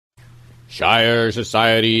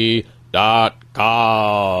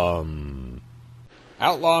ShireSociety.com.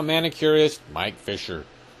 Outlaw manicurist Mike Fisher.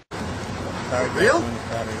 Real?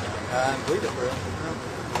 I believe it, bro.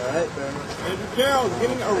 All right, bro. Andrew Carroll's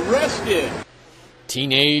getting arrested.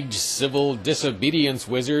 Teenage civil disobedience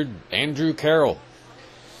wizard Andrew Carroll.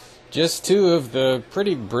 Just two of the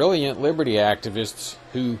pretty brilliant liberty activists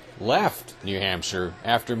who left New Hampshire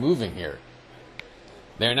after moving here.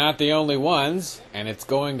 They're not the only ones, and it's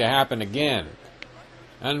going to happen again.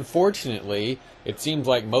 Unfortunately, it seems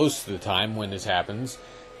like most of the time when this happens,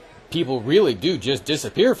 people really do just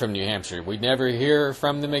disappear from New Hampshire. We never hear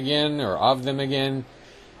from them again or of them again.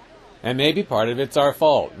 And maybe part of it's our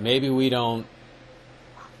fault. Maybe we don't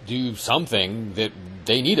do something that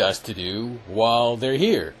they need us to do while they're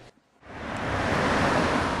here.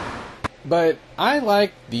 But I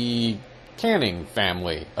like the Canning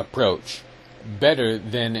family approach better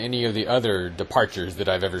than any of the other departures that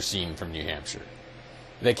I've ever seen from New Hampshire.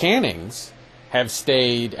 The Cannings have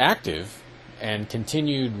stayed active and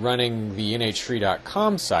continued running the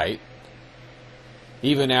nhfree.com site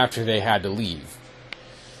even after they had to leave.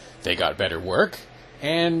 They got better work,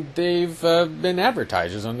 and they've been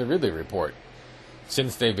advertisers on the Ridley Report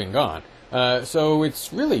since they've been gone. So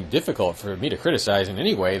it's really difficult for me to criticize in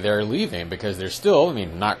any way they're leaving, because they're still,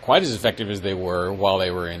 not quite as effective as they were while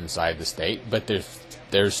they were inside the state, but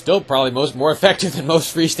they're still probably more effective than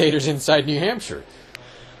most Free Staters inside New Hampshire.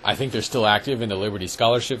 I think they're still active in the Liberty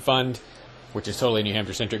Scholarship Fund, which is totally New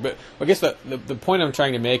Hampshire-centric. But I guess the point I'm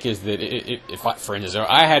trying to make is that if for instance,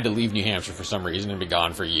 I had to leave New Hampshire for some reason and be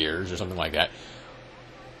gone for years or something like that,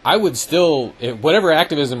 I would still, whatever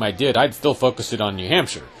activism I did, I'd still focus it on New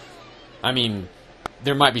Hampshire.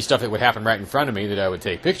 There might be stuff that would happen right in front of me that I would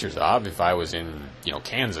take pictures of if I was in,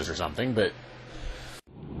 Kansas or something, but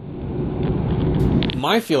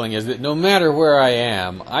my feeling is that no matter where I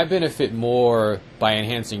am, I benefit more by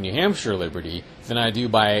enhancing New Hampshire liberty than I do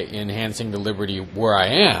by enhancing the liberty where I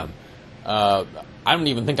am. I don't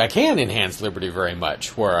even think I can enhance liberty very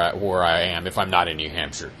much where I am if I'm not in New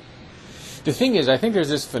Hampshire. The thing is, I think there's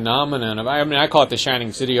this phenomenon of, I call it the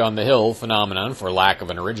shining city on the hill phenomenon, for lack of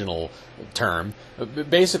an original term. But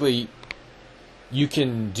basically, you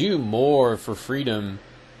can do more for freedom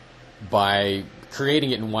by creating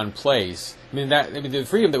it in one place. The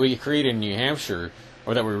freedom that we create in New Hampshire,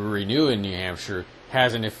 or that we renew in New Hampshire,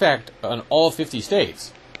 has an effect on all 50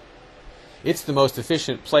 states. It's the most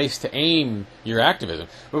efficient place to aim your activism.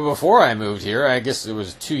 But before I moved here, I guess it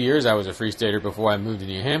was 2 years I was a Free Stater before I moved to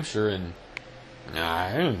New Hampshire, and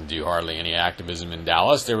I didn't do hardly any activism in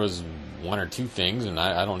Dallas. There was one or two things, and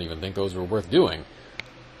I don't even think those were worth doing.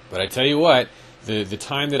 But I tell you what, the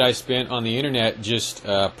time that I spent on the internet just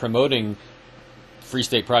promoting Free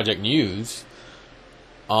State Project news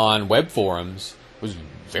on web forums was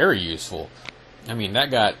very useful.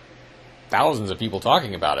 That got thousands of people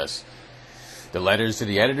talking about us. The letters to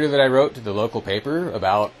the editor that I wrote to the local paper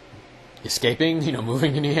about escaping,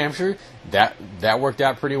 moving to New Hampshire, that worked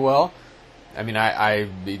out pretty well.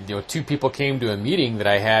 Two people came to a meeting that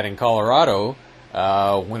I had in Colorado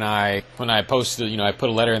when I posted, I put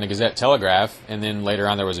a letter in the Gazette Telegraph, and then later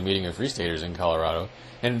on there was a meeting of Free Staters in Colorado,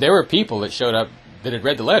 and there were people that showed up that had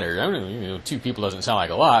read the letter. Two people doesn't sound like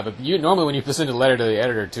a lot, but normally when you send a letter to the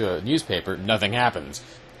editor to a newspaper, nothing happens.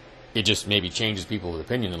 It just maybe changes people's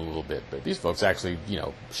opinion a little bit. But these folks actually,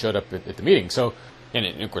 showed up at the meeting. So,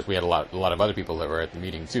 and of course we had a lot of other people that were at the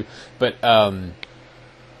meeting too. But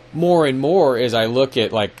more and more as I look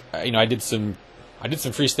at, I did some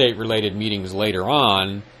Free State related meetings later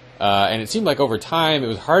on, and it seemed like over time it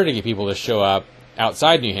was harder to get people to show up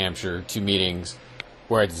outside New Hampshire to meetings,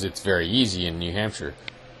 whereas it's very easy in New Hampshire.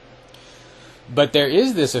 But there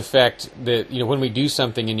is this effect that, when we do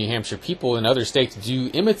something in New Hampshire, people in other states do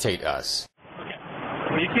imitate us. Okay.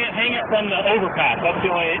 Well, you can't hang it from the overpass. That's the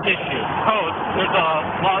only issue. Oh, there's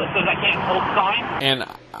a law that says I can't hold signs? And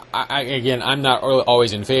I'm not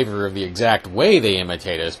always in favor of the exact way they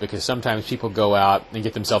imitate us, because sometimes people go out and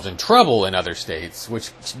get themselves in trouble in other states,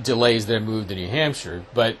 which delays their move to New Hampshire.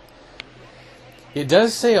 But it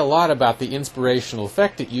does say a lot about the inspirational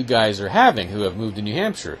effect that you guys are having who have moved to New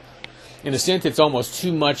Hampshire. In a sense, it's almost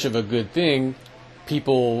too much of a good thing.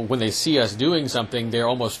 People, when they see us doing something, they're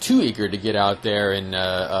almost too eager to get out there and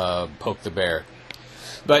poke the bear.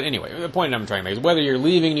 But anyway, the point I'm trying to make is whether you're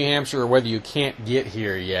leaving New Hampshire or whether you can't get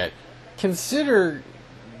here yet, consider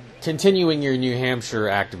continuing your New Hampshire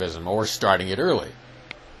activism or starting it early.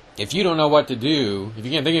 If you don't know what to do, if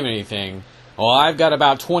you can't think of anything, well, I've got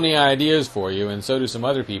about 20 ideas for you, and so do some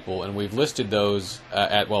other people, and we've listed those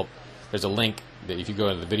there's a link that if you go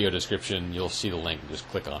into the video description, you'll see the link. Just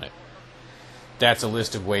click on it. That's a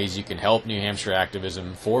list of ways you can help New Hampshire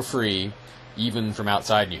activism for free, even from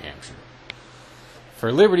outside New Hampshire.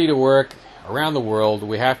 For liberty to work around the world,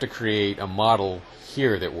 we have to create a model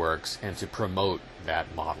here that works and to promote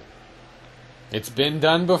that model. It's been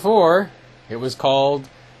done before. It was called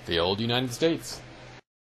the old United States.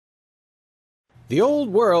 The old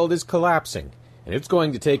world is collapsing, and it's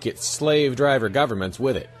going to take its slave driver governments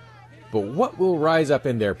with it. But what will rise up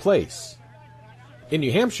in their place? In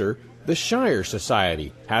New Hampshire, the Shire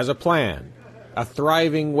Society has a plan, a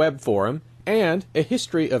thriving web forum, and a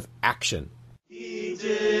history of action. It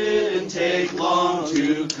didn't take long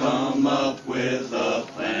to come up with a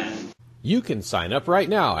plan. You can sign up right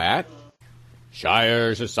now at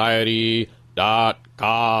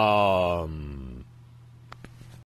ShireSociety.com.